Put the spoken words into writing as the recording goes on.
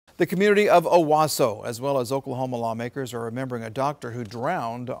The community of Owasso, as well as Oklahoma lawmakers, are remembering a doctor who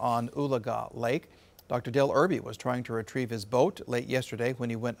drowned on Owasso Lake. Dr. Dale Irby was trying to retrieve his boat late yesterday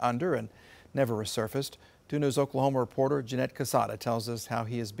when he went under and never resurfaced. 2 News Oklahoma reporter Jeanette Casada tells us how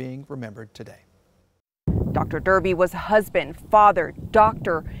he is being remembered today. Dr. Derby was a husband, father,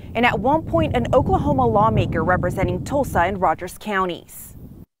 doctor, and at one point an Oklahoma lawmaker representing Tulsa and Rogers counties.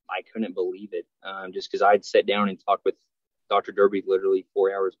 I couldn't believe it, just because I'd sat down and talked with Dr. Derby literally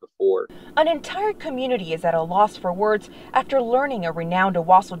 4 hours before. An entire community is at a loss for words after learning a renowned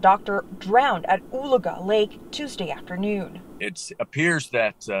Owasso doctor drowned at Owasso Lake Tuesday afternoon. It appears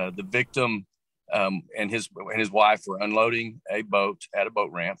that the victim and his wife were unloading a boat at a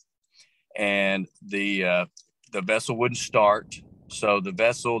boat ramp, and the vessel wouldn't start. So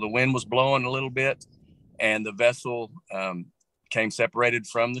the wind was blowing a little bit, and the vessel came separated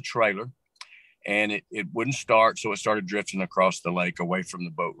from the trailer, and it wouldn't start, so it started drifting across the lake away from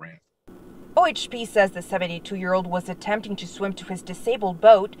the boat ramp. OHP says the 72-year-old was attempting to swim to his disabled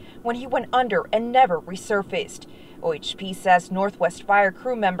boat when he went under and never resurfaced. OHP says Northwest Fire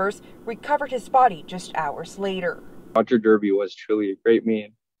crew members recovered his body just hours later. Dr. Derby was truly a great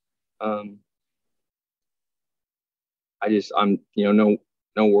man.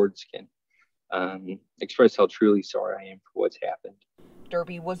 No words can express how truly sorry I am for what's happened.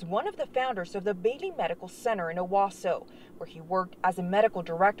 Derby was one of the founders of the Bailey Medical Center in Owasso, where he worked as a medical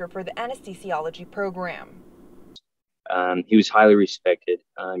director for the anesthesiology program. He was highly respected.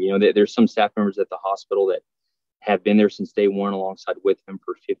 There's some staff members at the hospital that have been there since day one alongside with him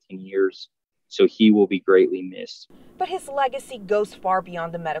for 15 years. So he will be greatly missed. But his legacy goes far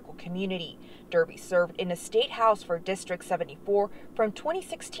beyond the medical community. Derby served in a state house for District 74 from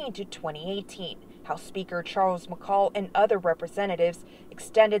 2016 to 2018. House Speaker Charles McCall and other representatives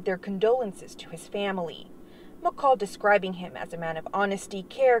extended their condolences to his family. McCall describing him as a man of honesty,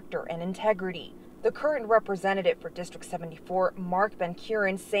 character, and integrity. The current representative for District 74, Mark Van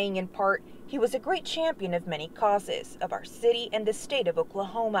Kuren, saying in part, he was a great champion of many causes of our city and the state of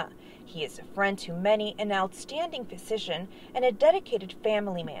Oklahoma. He is a friend to many, an outstanding physician, and a dedicated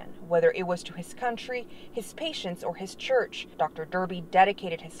family man, whether it was to his country, his patients, or his church. Dr. Derby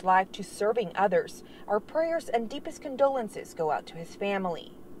dedicated his life to serving others. Our prayers and deepest condolences go out to his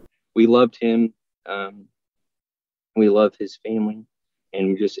family. We loved him. We love his family.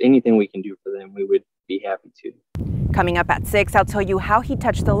 And just anything we can do for them, we would be happy to. Coming up at 6, I'll tell you how he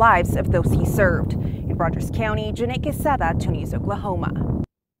touched the lives of those he served. In Rogers County, Jeanette Quesada, 2 News Oklahoma.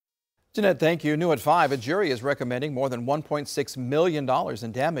 Jeanette, thank you. New at 5, a jury is recommending more than $1.6 million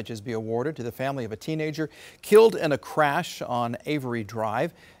in damages be awarded to the family of a teenager killed in a crash on Avery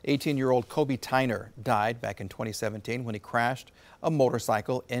Drive. 18-year-old Kobe Tyner died back in 2017 when he crashed a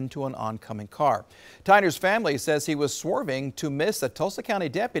motorcycle into an oncoming car. Tyner's family says he was swerving to miss a Tulsa County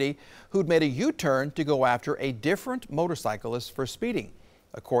deputy who'd made a U-turn to go after a different motorcyclist for speeding.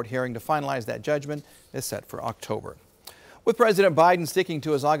 A court hearing to finalize that judgment is set for October. With President Biden sticking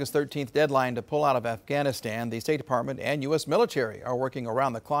to his August 13th deadline to pull out of Afghanistan, the State Department and U.S. military are working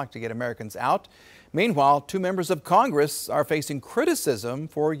around the clock to get Americans out. Meanwhile, 2 members of Congress are facing criticism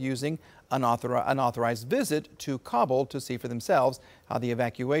for using an unauthorized visit to Kabul to see for themselves how the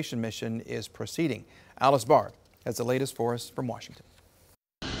evacuation mission is proceeding. Alice Barr has the latest for us from Washington.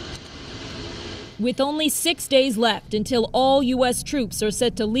 With only 6 days left until all U.S. troops are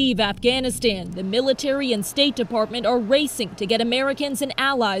set to leave Afghanistan, the military and State Department are racing to get Americans and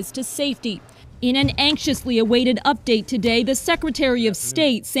allies to safety. In an anxiously awaited update today, the Secretary of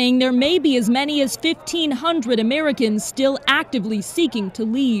State saying there may be as many as 1,500 Americans still actively seeking to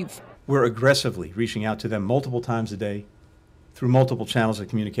leave. We're aggressively reaching out to them multiple times a day through multiple channels of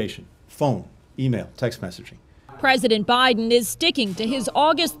communication: phone, email, text messaging. President Biden is sticking to his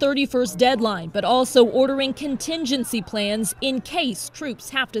August 31st deadline, but also ordering contingency plans in case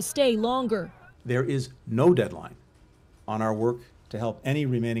troops have to stay longer. There is no deadline on our work to help any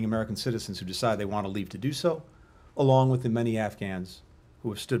remaining American citizens who decide they want to leave to do so, along with the many Afghans who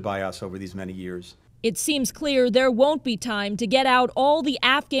have stood by us over these many years. It seems clear there won't be time to get out all the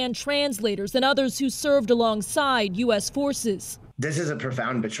Afghan translators and others who served alongside U.S. forces. This is a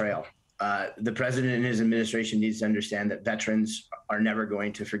profound betrayal. The president and his administration needs to understand that veterans are never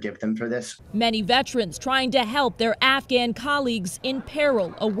going to forgive them for this. Many veterans trying to help their Afghan colleagues in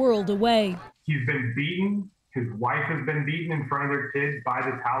peril a world away. He's been beaten. His wife has been beaten in front of their kids by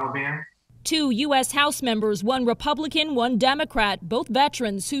the Taliban. 2 U.S. House members, one Republican, one Democrat, both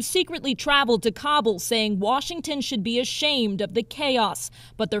veterans who secretly traveled to Kabul, saying Washington should be ashamed of the chaos.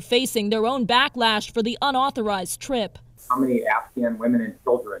 But they're facing their own backlash for the unauthorized trip. How many Afghan women and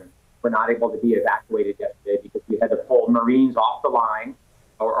children were not able to be evacuated yesterday because we had to pull Marines off the line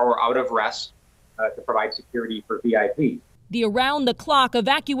or out of rest to provide security for VIPs. The around-the-clock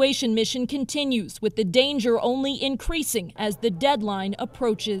evacuation mission continues, with the danger only increasing as the deadline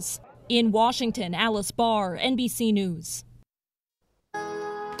approaches. In Washington, Alice Barr, NBC News.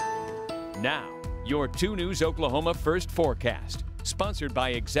 Now, your 2 News Oklahoma First Forecast, sponsored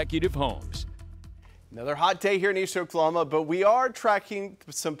by Executive Homes. Another hot day here in East Oklahoma, but we are tracking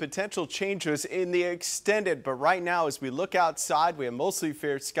some potential changes in the extended. But right now, as we look outside, we have mostly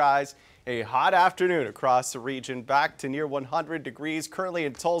fair skies. A hot afternoon across the region, back to near 100 degrees. Currently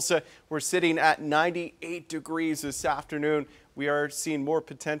in Tulsa, we're sitting at 98 degrees this afternoon. We are seeing more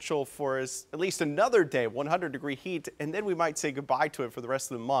potential for at least another day, 100-degree heat, and then we might say goodbye to it for the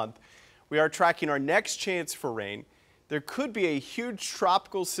rest of the month. We are tracking our next chance for rain. There could be a huge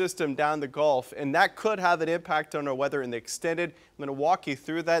tropical system down the Gulf, and that could have an impact on our weather in the extended. I'm going to walk you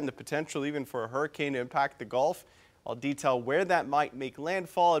through that and the potential even for a hurricane to impact the Gulf. I'll detail where that might make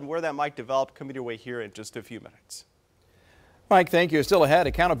landfall and where that might develop, coming your way here in just a few minutes. Mike, thank you. Still ahead,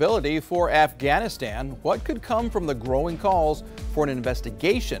 accountability for Afghanistan. What could come from the growing calls for an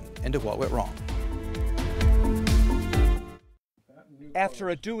investigation into what went wrong? After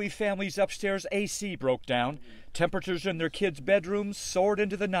a Dewey family's upstairs AC broke down, temperatures in their kids' bedrooms soared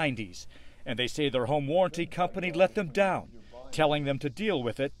into the 90s. And they say their home warranty company let them down, telling them to deal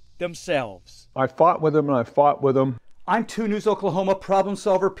with it themselves. I fought with them and I fought with them. I'm 2 News Oklahoma problem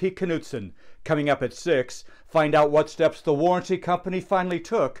solver Pete Knutson. Coming up at 6, find out what steps the warranty company finally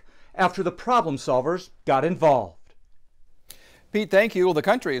took after the problem solvers got involved. Pete, thank you. Well, the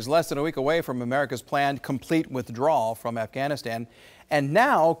country is less than a week away from America's planned complete withdrawal from Afghanistan. And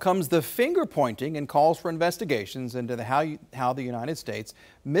now comes the finger pointing and calls for investigations into how the United States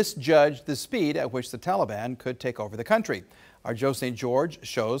misjudged the speed at which the Taliban could take over the country. Our Joe St. George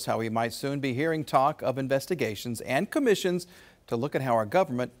shows how we might soon be hearing talk of investigations and commissions to look at how our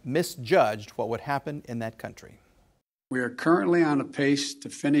government misjudged what would happen in that country. We are currently on a pace to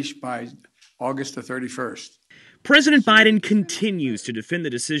finish by August the 31st. President Biden continues to defend the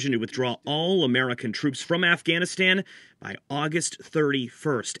decision to withdraw all American troops from Afghanistan by August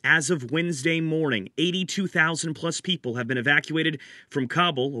 31st. As of Wednesday morning, 82,000 plus people have been evacuated from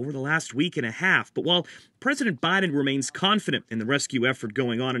Kabul over the last week and a half. But while President Biden remains confident in the rescue effort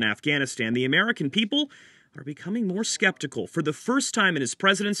going on in Afghanistan, the American people are becoming more skeptical. For the first time in his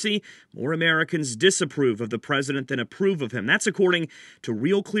presidency, more Americans disapprove of the president than approve of him. That's according to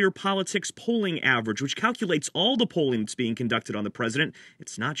Real Clear Politics polling average, which calculates all the polling that's being conducted on the president.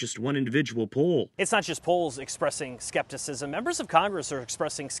 It's not just one individual poll. It's not just polls expressing skepticism. Members of Congress are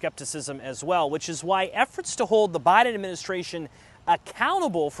expressing skepticism as well, which is why efforts to hold the Biden administration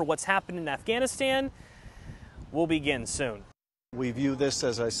accountable for what's happened in Afghanistan will begin soon. We view this,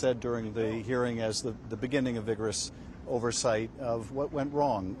 as I said during the hearing, as the beginning of vigorous oversight of what went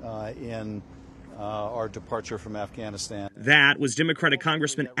wrong in our departure from Afghanistan. That was Democratic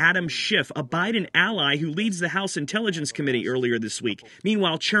Congressman Adam Schiff, a Biden ally who leads the House Intelligence Committee earlier this week.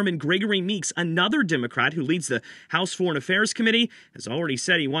 Meanwhile, Chairman Gregory Meeks, another Democrat who leads the House Foreign Affairs Committee, has already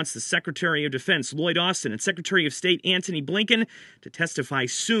said he wants the Secretary of Defense Lloyd Austin and Secretary of State Antony Blinken to testify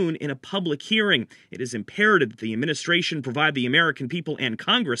soon in a public hearing. It is imperative that the administration provide the American people and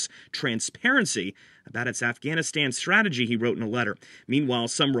Congress transparency about its Afghanistan strategy, he wrote in a letter. Meanwhile,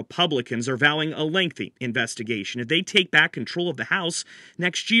 some Republicans are vowing a lengthy investigation if they take back control of the House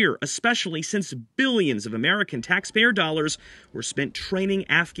next year, especially since billions of American taxpayer dollars were spent training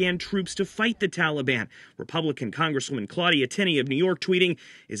Afghan troops to fight the Taliban. Republican Congresswoman Claudia Tenney of New York tweeting,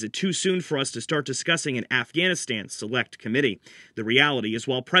 "Is it too soon for us to start discussing an Afghanistan Select Committee?" The reality is,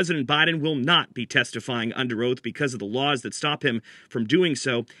 while President Biden will not be testifying under oath because of the laws that stop him from doing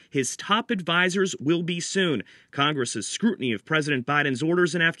so, his top advisors will be soon. Congress's scrutiny of President Biden's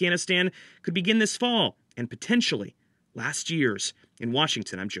orders in Afghanistan could begin this fall and potentially last year's. In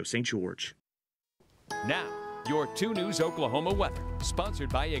Washington, I'm Joe St. George. Now, your 2 News Oklahoma weather, sponsored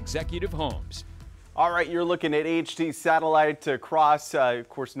by Executive Homes. All right, you're looking at HD satellite across, of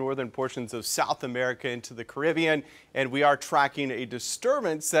course, northern portions of South America into the Caribbean, and we are tracking a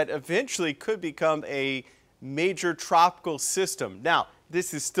disturbance that eventually could become a major tropical system. Now,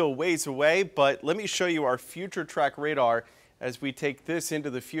 this is still ways away, but let me show you our future track radar as we take this into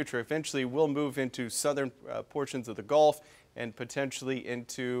the future. Eventually, we'll move into southern portions of the Gulf and potentially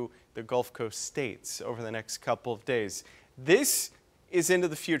into the Gulf Coast states over the next couple of days. This is into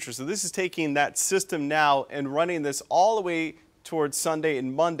the future. So this is taking that system now and running this all the way towards Sunday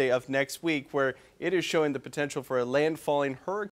and Monday of next week, where it is showing the potential for a landfalling hurricane